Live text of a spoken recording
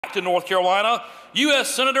back to North Carolina,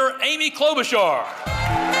 U.S. Senator Amy Klobuchar.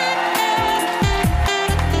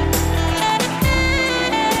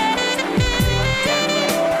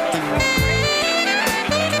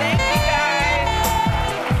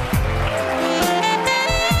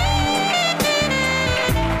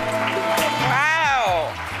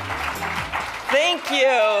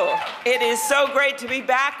 It is so great to be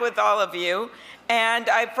back with all of you. And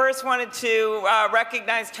I first wanted to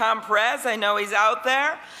recognize Tom Perez. I know he's out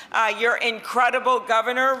there. Your incredible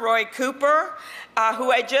governor, Roy Cooper,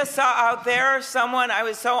 who I just saw out there. Someone I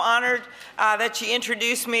was so honored that she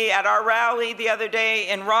introduced me at our rally the other day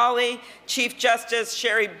in Raleigh. Chief Justice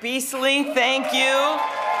Sherry Beasley, thank you.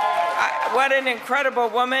 What an incredible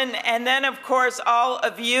woman. And then, of course, all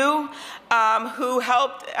of you who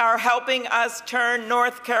are helping us turn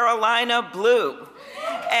North Carolina blue.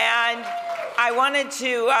 And I wanted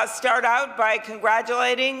to start out by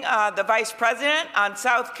congratulating the Vice President on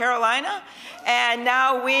South Carolina. And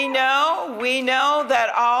now we know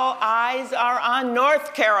that all eyes are on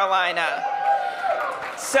North Carolina.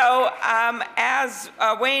 So as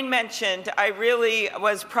Wayne mentioned, I really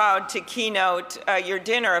was proud to keynote your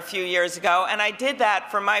dinner a few years ago, and I did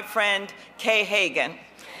that for my friend Kay Hagan.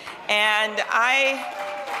 And I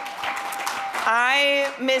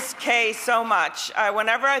miss Kay so much.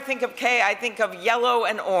 Whenever I think of Kay, I think of yellow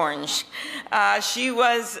and orange. She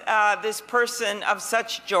was this person of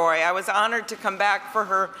such joy. I was honored to come back for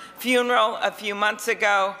her funeral a few months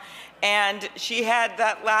ago. And she had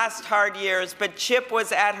that last hard years, but Chip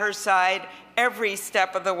was at her side every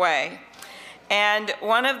step of the way. And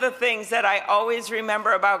one of the things that I always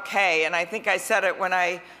remember about Kay, and I think I said it when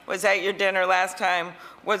I was at your dinner last time,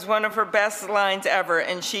 was one of her best lines ever,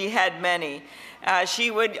 and she had many. She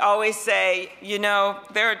would always say, you know,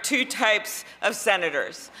 there are two types of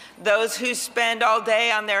senators, those who spend all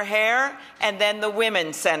day on their hair, and then the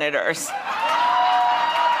women senators.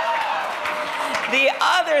 The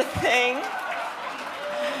other thing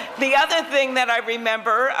that I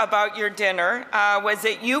remember about your dinner was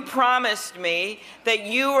that you promised me that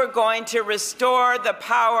you were going to restore the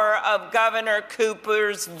power of Governor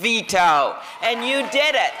Cooper's veto. And you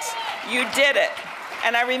did it. You did it.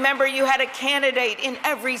 And I remember you had a candidate in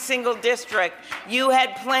every single district. You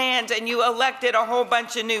had plans and you elected a whole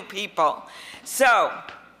bunch of new people. So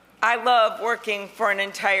I love working for an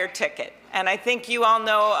entire ticket. And I think you all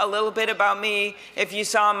know a little bit about me if you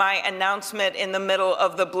saw my announcement in the middle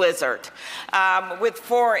of the blizzard. With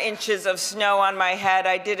 4 inches of snow on my head,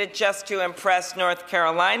 I did it just to impress North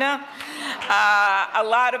Carolina. A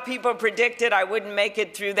lot of people predicted I wouldn't make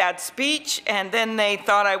it through that speech, and then they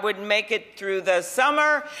thought I wouldn't make it through the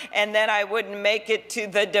summer, and then I wouldn't make it to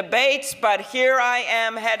the debates, but here I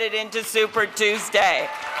am headed into Super Tuesday.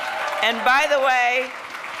 And by the way,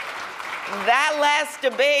 that last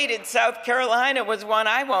debate in South Carolina was one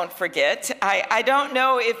I won't forget. I don't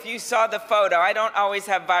know if you saw the photo. I don't always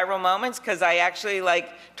have viral moments because I actually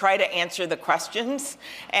try to answer the questions.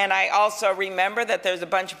 And I also remember that there's a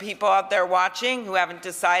bunch of people out there watching who haven't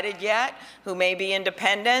decided yet, who may be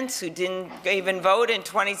independents, who didn't even vote in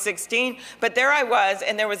 2016. But there I was,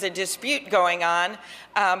 and there was a dispute going on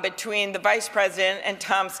between the Vice President and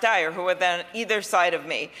Tom Steyer, who were on either side of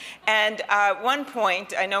me. And at one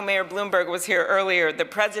point, I know Mayor Bloomberg was here earlier, the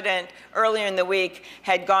president earlier in the week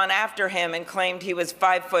had gone after him and claimed he was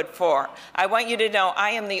 5'4". I want you to know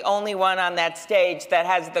I am the only one on that stage that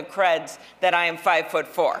has the creds that I am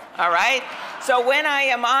 5'4", all right? So when I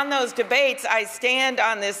am on those debates, I stand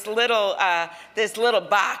on this little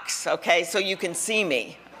box, okay, so you can see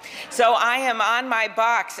me. So I am on my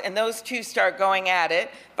box, and those two start going at it.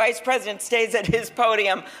 Vice President stays at his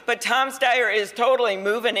podium, but Tom Steyer is totally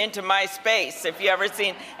moving into my space, if you ever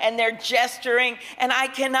seen, and they're gesturing, and I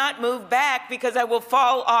cannot move back because I will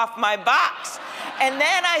fall off my box. And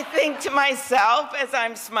then I think to myself, as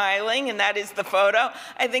I'm smiling, and that is the photo,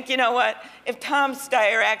 I think, you know what? If Tom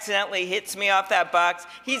Steyer accidentally hits me off that box,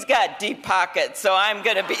 he's got deep pockets, so I'm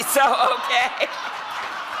going to be so okay.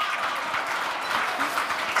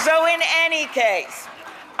 So in any case,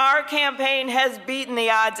 our campaign has beaten the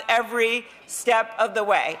odds every step of the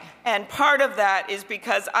way. And part of that is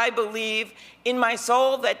because I believe in my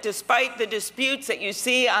soul that despite the disputes that you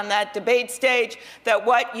see on that debate stage, that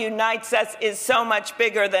what unites us is so much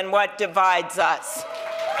bigger than what divides us.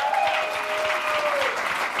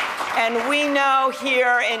 And we know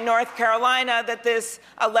here in North Carolina that this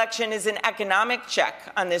election is an economic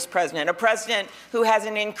check on this president, a president who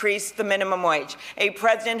hasn't increased the minimum wage, a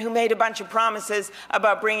president who made a bunch of promises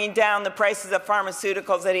about bringing down the prices of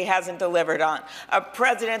pharmaceuticals that he hasn't delivered on, a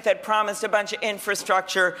president that promised a bunch of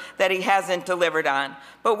infrastructure that he hasn't delivered on.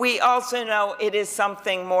 But we also know it is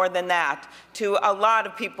something more than that to a lot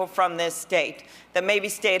of people from this state that maybe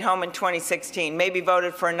stayed home in 2016, maybe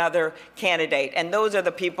voted for another candidate. And those are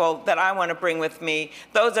the people that I want to bring with me.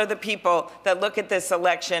 Those are the people that look at this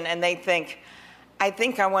election and they think, I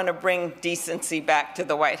think I want to bring decency back to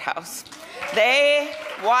the White House. They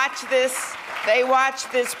watch this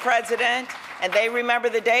president, and they remember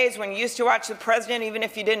the days when you used to watch the president even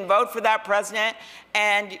if you didn't vote for that president,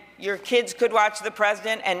 and your kids could watch the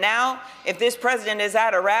president. And now, if this president is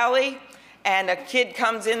at a rally and a kid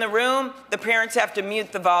comes in the room, the parents have to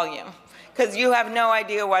mute the volume because you have no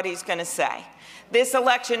idea what he's going to say. This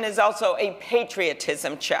election is also a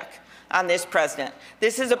patriotism check on this president.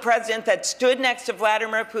 This is a president that stood next to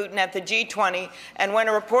Vladimir Putin at the G20, and when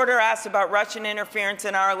a reporter asked about Russian interference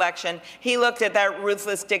in our election, he looked at that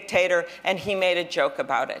ruthless dictator and he made a joke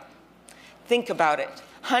about it. Think about it.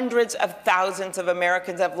 Hundreds of thousands of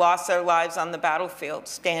Americans have lost their lives on the battlefield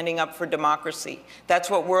standing up for democracy.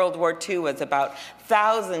 That's what World War II was about.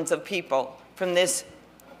 Thousands of people from this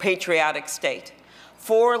patriotic state.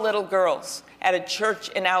 4 little girls at a church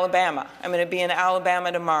in Alabama. I'm going to be in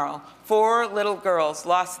Alabama tomorrow. 4 little girls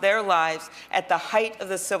lost their lives at the height of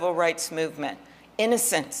the civil rights movement.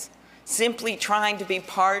 Innocents, simply trying to be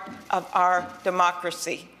part of our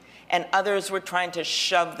democracy, and others were trying to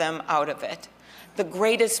shove them out of it. The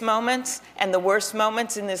greatest moments and the worst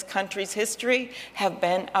moments in this country's history have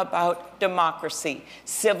been about democracy,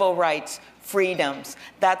 civil rights, freedoms.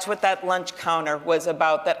 That's what that lunch counter was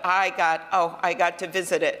about that I got to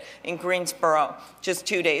visit it in Greensboro just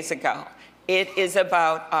 2 days ago. It is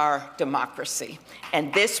about our democracy.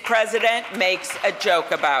 And this president makes a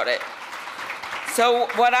joke about it. So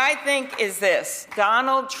what I think is this: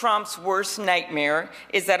 Donald Trump's worst nightmare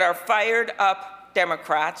is that our fired up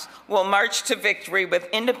Democrats will march to victory with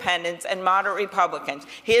independents and moderate Republicans.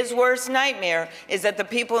 His worst nightmare is that the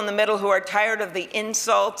people in the middle who are tired of the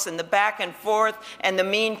insults and the back and forth and the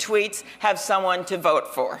mean tweets have someone to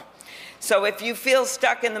vote for. So if you feel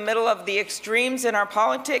stuck in the middle of the extremes in our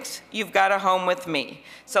politics, you've got a home with me.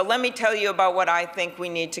 So let me tell you about what I think we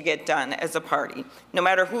need to get done as a party, no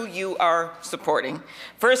matter who you are supporting.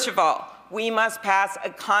 First of all, we must pass a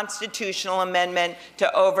constitutional amendment to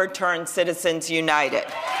overturn Citizens United.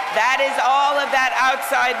 That is all of that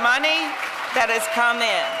outside money that has come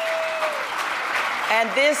in. And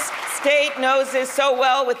this state knows this so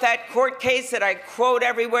well with that court case that I quote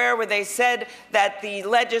everywhere, where they said that the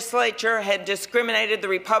legislature had discriminated the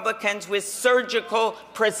Republicans with surgical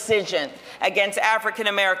precision against African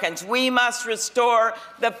Americans. We must restore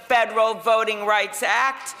the Federal Voting Rights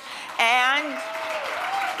Act and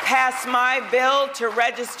pass my bill to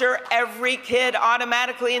register every kid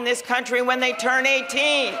automatically in this country when they turn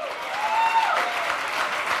 18.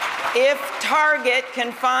 If Target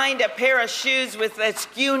can find a pair of shoes with a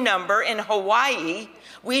SKU number in Hawaii,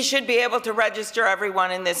 we should be able to register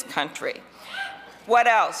everyone in this country. What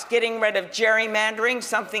else? Getting rid of gerrymandering,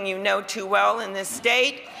 something you know too well in this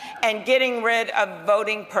state, and getting rid of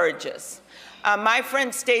voting purges. My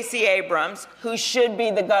friend Stacey Abrams, who should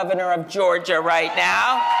be the governor of Georgia right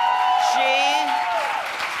now,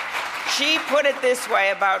 she put it this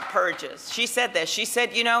way about purges. She said this. She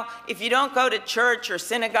said, you know, if you don't go to church or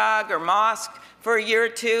synagogue or mosque for a year or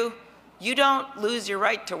two, you don't lose your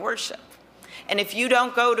right to worship. And if you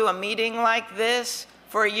don't go to a meeting like this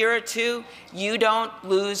for a year or two, you don't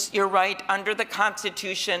lose your right under the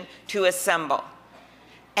Constitution to assemble.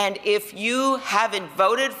 And if you haven't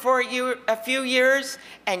voted for a few years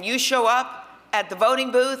and you show up at the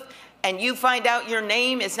voting booth and you find out your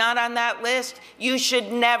name is not on that list, you should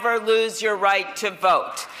never lose your right to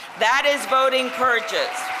vote. That is voting purges.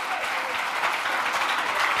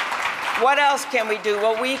 What else can we do?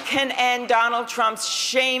 Well, we can end Donald Trump's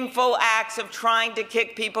shameful acts of trying to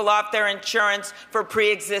kick people off their insurance for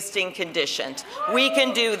pre-existing conditions. We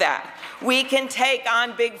can do that. We can take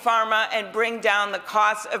on Big Pharma and bring down the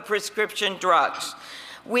cost of prescription drugs.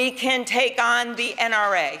 We can take on the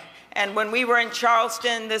NRA. And when we were in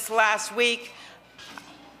Charleston this last week,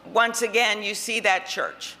 once again, you see that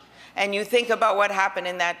church. And you think about what happened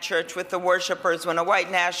in that church with the worshipers when a white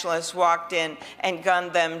nationalist walked in and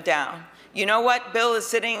gunned them down. You know what bill is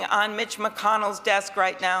sitting on Mitch McConnell's desk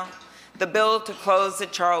right now? The bill to close the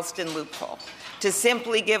Charleston loophole. to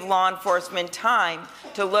simply give law enforcement time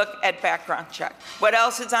to look at background checks. What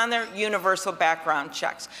else is on there? Universal background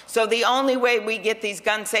checks. So the only way we get these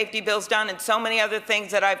gun safety bills done and so many other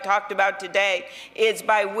things that I've talked about today is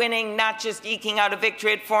by winning, not just eking out a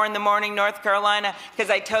victory at 4 in the morning, North Carolina,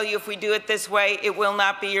 because I tell you, if we do it this way, it will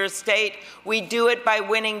not be your state. We do it by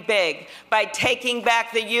winning big, by taking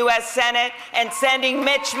back the U.S. Senate and sending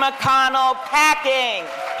Mitch McConnell packing.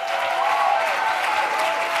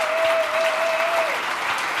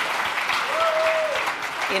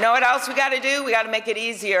 You know what else we got to do? We got to make it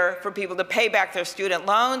easier for people to pay back their student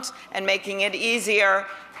loans and making it easier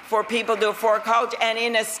for people to afford college. And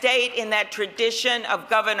in a state in that tradition of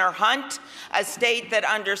Governor Hunt, a state that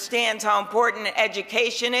understands how important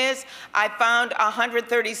education is, I found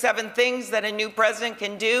 137 things that a new president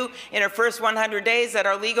can do in her first 100 days that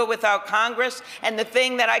are legal without Congress. And the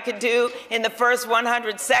thing that I could do in the first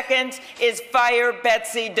 100 seconds is fire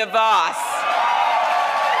Betsy DeVos.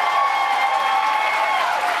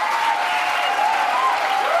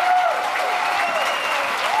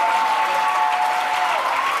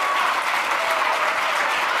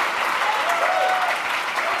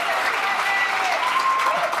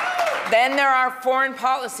 Then there are foreign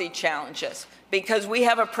policy challenges, because we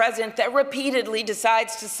have a president that repeatedly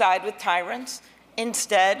decides to side with tyrants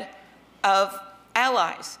instead of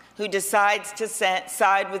allies, who decides to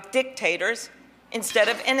side with dictators instead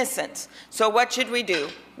of innocents. So what should we do?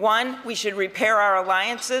 1, we should repair our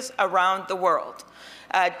alliances around the world.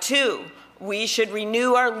 2, we should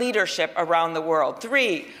renew our leadership around the world.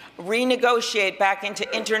 3, renegotiate back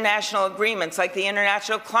into international agreements like the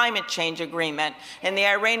International Climate Change Agreement and the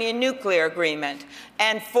Iranian Nuclear Agreement.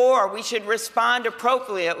 And 4, we should respond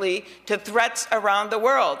appropriately to threats around the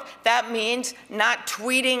world. That means not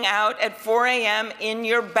tweeting out at 4 a.m. in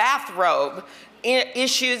your bathrobe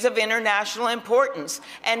issues of international importance.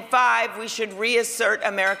 And 5, we should reassert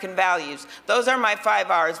American values. Those are my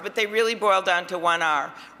 5 R's, but they really boil down to 1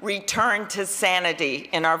 R: return to sanity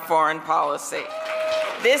in our foreign policy.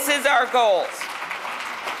 This is our goals.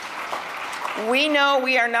 We know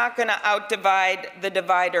we are not going to outdivide the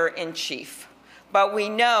divider in chief, but we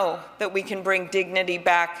know that we can bring dignity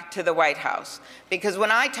back to the White House. Because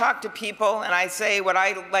when I talk to people and I say what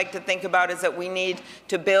I like to think about is that we need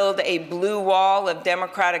to build a blue wall of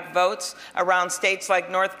Democratic votes around states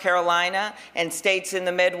like North Carolina and states in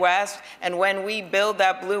the Midwest, and when we build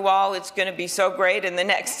that blue wall, it's going to be so great in the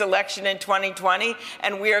next election in 2020,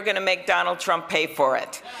 and we are going to make Donald Trump pay for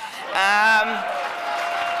it.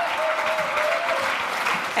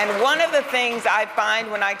 And one of the things I find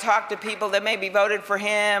when I talk to people that maybe voted for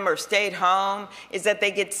him or stayed home is that they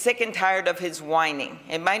get sick and tired of his whining.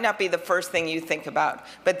 It might not be the first thing you think about,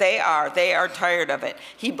 but they are tired of it.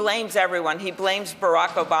 He blames everyone. He blames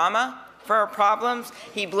Barack Obama for our problems.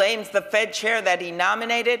 He blames the Fed chair that he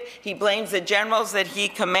nominated. He blames the generals that he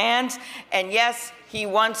commands. And yes, he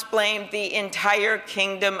once blamed the entire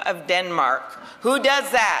Kingdom of Denmark. Who does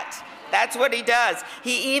that? That's what he does.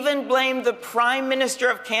 He even blamed the Prime Minister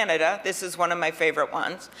of Canada, this is one of my favorite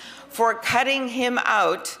ones, for cutting him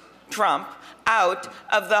out, Trump, out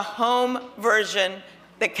of the home version,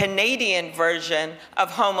 the Canadian version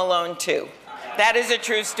of Home Alone 2. That is a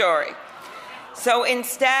true story. So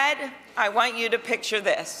instead, I want you to picture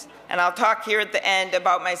this, and I'll talk here at the end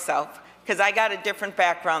about myself, because I got a different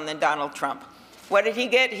background than Donald Trump. What did he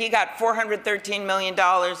get? He got $413 million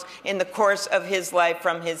in the course of his life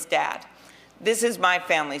from his dad. This is my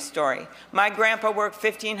family story. My grandpa worked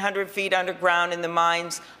 1,500 feet underground in the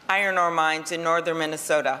mines, iron ore mines in northern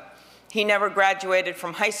Minnesota. He never graduated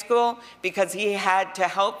from high school because he had to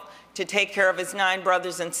help to take care of his 9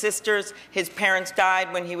 brothers and sisters. His parents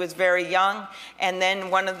died when he was very young. And then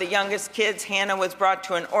one of the youngest kids, Hannah, was brought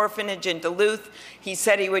to an orphanage in Duluth. He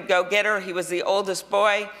said he would go get her. He was the oldest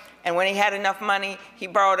boy. And when he had enough money, he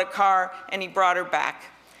borrowed a car and he brought her back.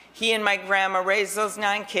 He and my grandma raised those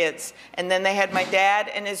 9 kids. And then they had my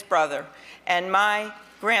dad and his brother. And my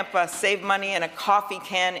grandpa saved money in a coffee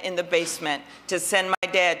can in the basement to send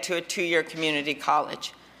my dad to a 2-year community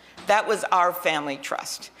college. That was our family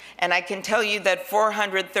trust. And I can tell you that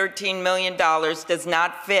 $413 million does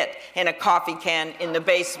not fit in a coffee can in the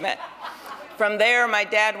basement. From there, my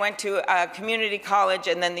dad went to a community college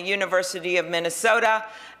and then the University of Minnesota.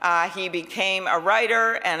 He became a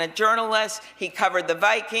writer and a journalist. He covered the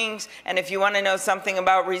Vikings. And if you want to know something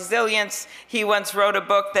about resilience, he once wrote a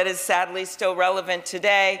book that is sadly still relevant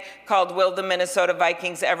today called Will the Minnesota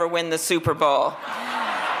Vikings Ever Win the Super Bowl?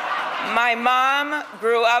 My mom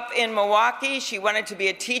grew up in Milwaukee. She wanted to be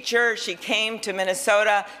a teacher. She came to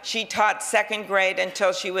Minnesota. She taught 2nd grade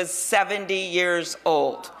until she was 70 years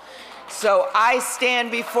old. So I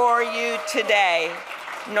stand before you today,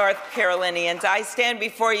 North Carolinians. I stand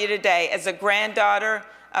before you today as a granddaughter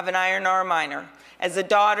of an iron ore miner, as a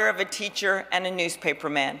daughter of a teacher and a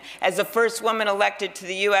newspaperman, as the first woman elected to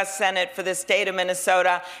the U.S. Senate for the state of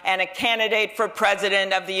Minnesota, and a candidate for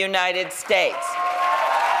President of the United States.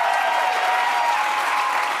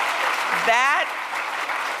 That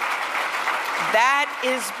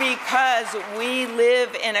is because we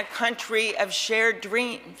live in a country of shared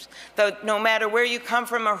dreams. Though no matter where you come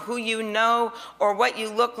from or who you know or what you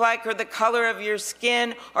look like or the color of your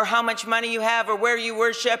skin or how much money you have or where you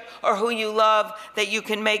worship or who you love, that you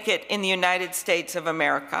can make it in the United States of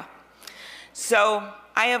America. So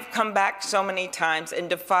I have come back so many times and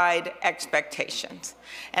defied expectations.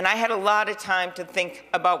 And I had a lot of time to think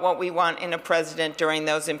about what we want in a president during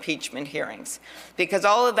those impeachment hearings, because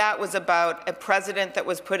all of that was about a president that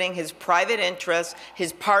was putting his private interests,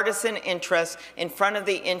 his partisan interests, in front of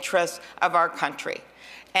the interests of our country.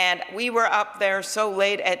 And we were up there so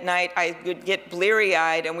late at night, I would get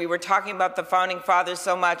bleary-eyed, and we were talking about the Founding Fathers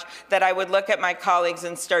so much that I would look at my colleagues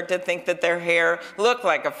and start to think that their hair looked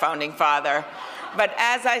like a Founding Father. But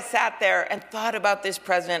as I sat there and thought about this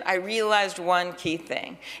president, I realized one key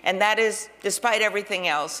thing, and that is, despite everything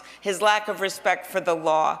else, his lack of respect for the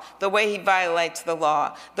law, the way he violates the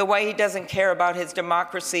law, the way he doesn't care about his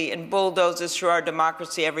democracy and bulldozes through our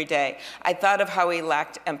democracy every day. I thought of how he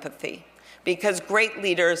lacked empathy, because great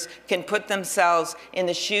leaders can put themselves in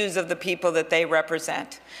the shoes of the people that they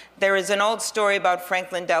represent. There is an old story about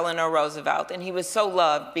Franklin Delano Roosevelt, and he was so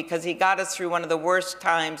loved because he got us through one of the worst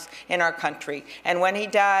times in our country. And when he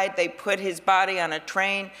died, they put his body on a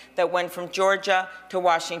train that went from Georgia to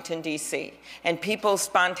Washington, D.C. And people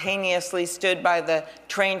spontaneously stood by the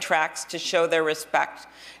train tracks to show their respect.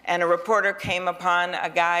 And a reporter came upon a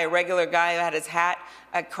guy, a regular guy, who had his hat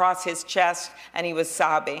across his chest, and he was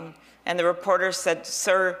sobbing. And the reporter said,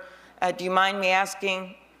 "Sir, do you mind me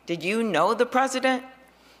asking, did you know the president?"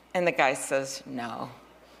 And the guy says, "No,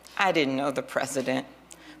 I didn't know the president,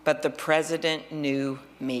 but the president knew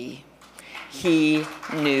me. He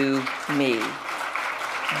knew me."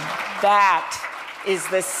 That is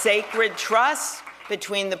the sacred trust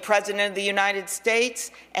between the President of the United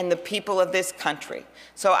States and the people of this country.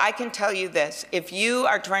 So I can tell you this, if you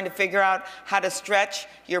are trying to figure out how to stretch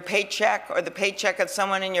your paycheck or the paycheck of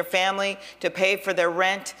someone in your family to pay for their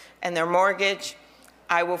rent and their mortgage,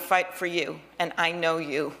 I will fight for you, and I know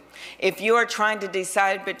you. If you are trying to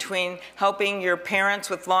decide between helping your parents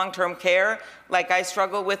with long-term care, like I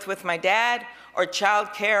struggle with my dad, or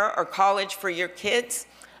child care or college for your kids,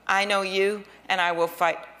 I know you, and I will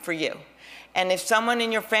fight for you. And if someone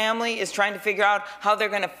in your family is trying to figure out how they're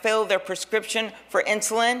going to fill their prescription for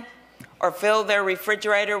insulin or fill their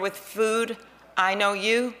refrigerator with food, I know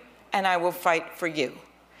you, and I will fight for you.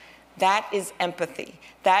 That is empathy.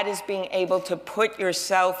 That is being able to put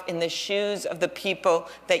yourself in the shoes of the people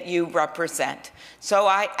that you represent. So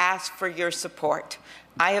I ask for your support.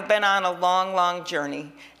 I have been on a long, long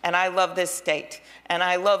journey, and I love this state, and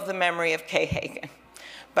I love the memory of Kay Hagan.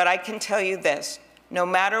 But I can tell you this, no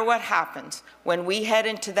matter what happens, when we head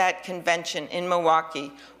into that convention in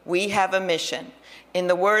Milwaukee, we have a mission. In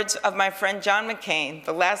the words of my friend John McCain,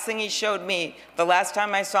 the last thing he showed me, the last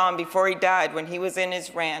time I saw him before he died, when he was in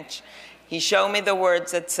his ranch, he showed me the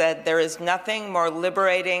words that said, "There is nothing more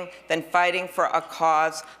liberating than fighting for a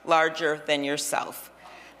cause larger than yourself."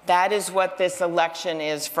 That is what this election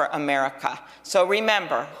is for America. So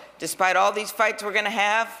remember, despite all these fights we're going to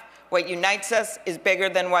have, what unites us is bigger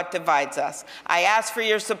than what divides us. I ask for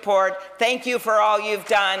your support. Thank you for all you've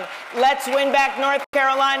done. Let's win back North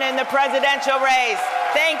Carolina in the presidential race.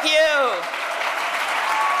 Thank you.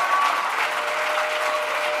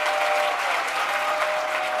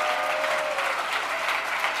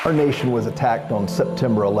 Our nation was attacked on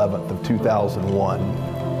September 11th of 2001,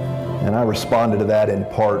 and I responded to that in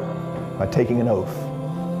part by taking an oath.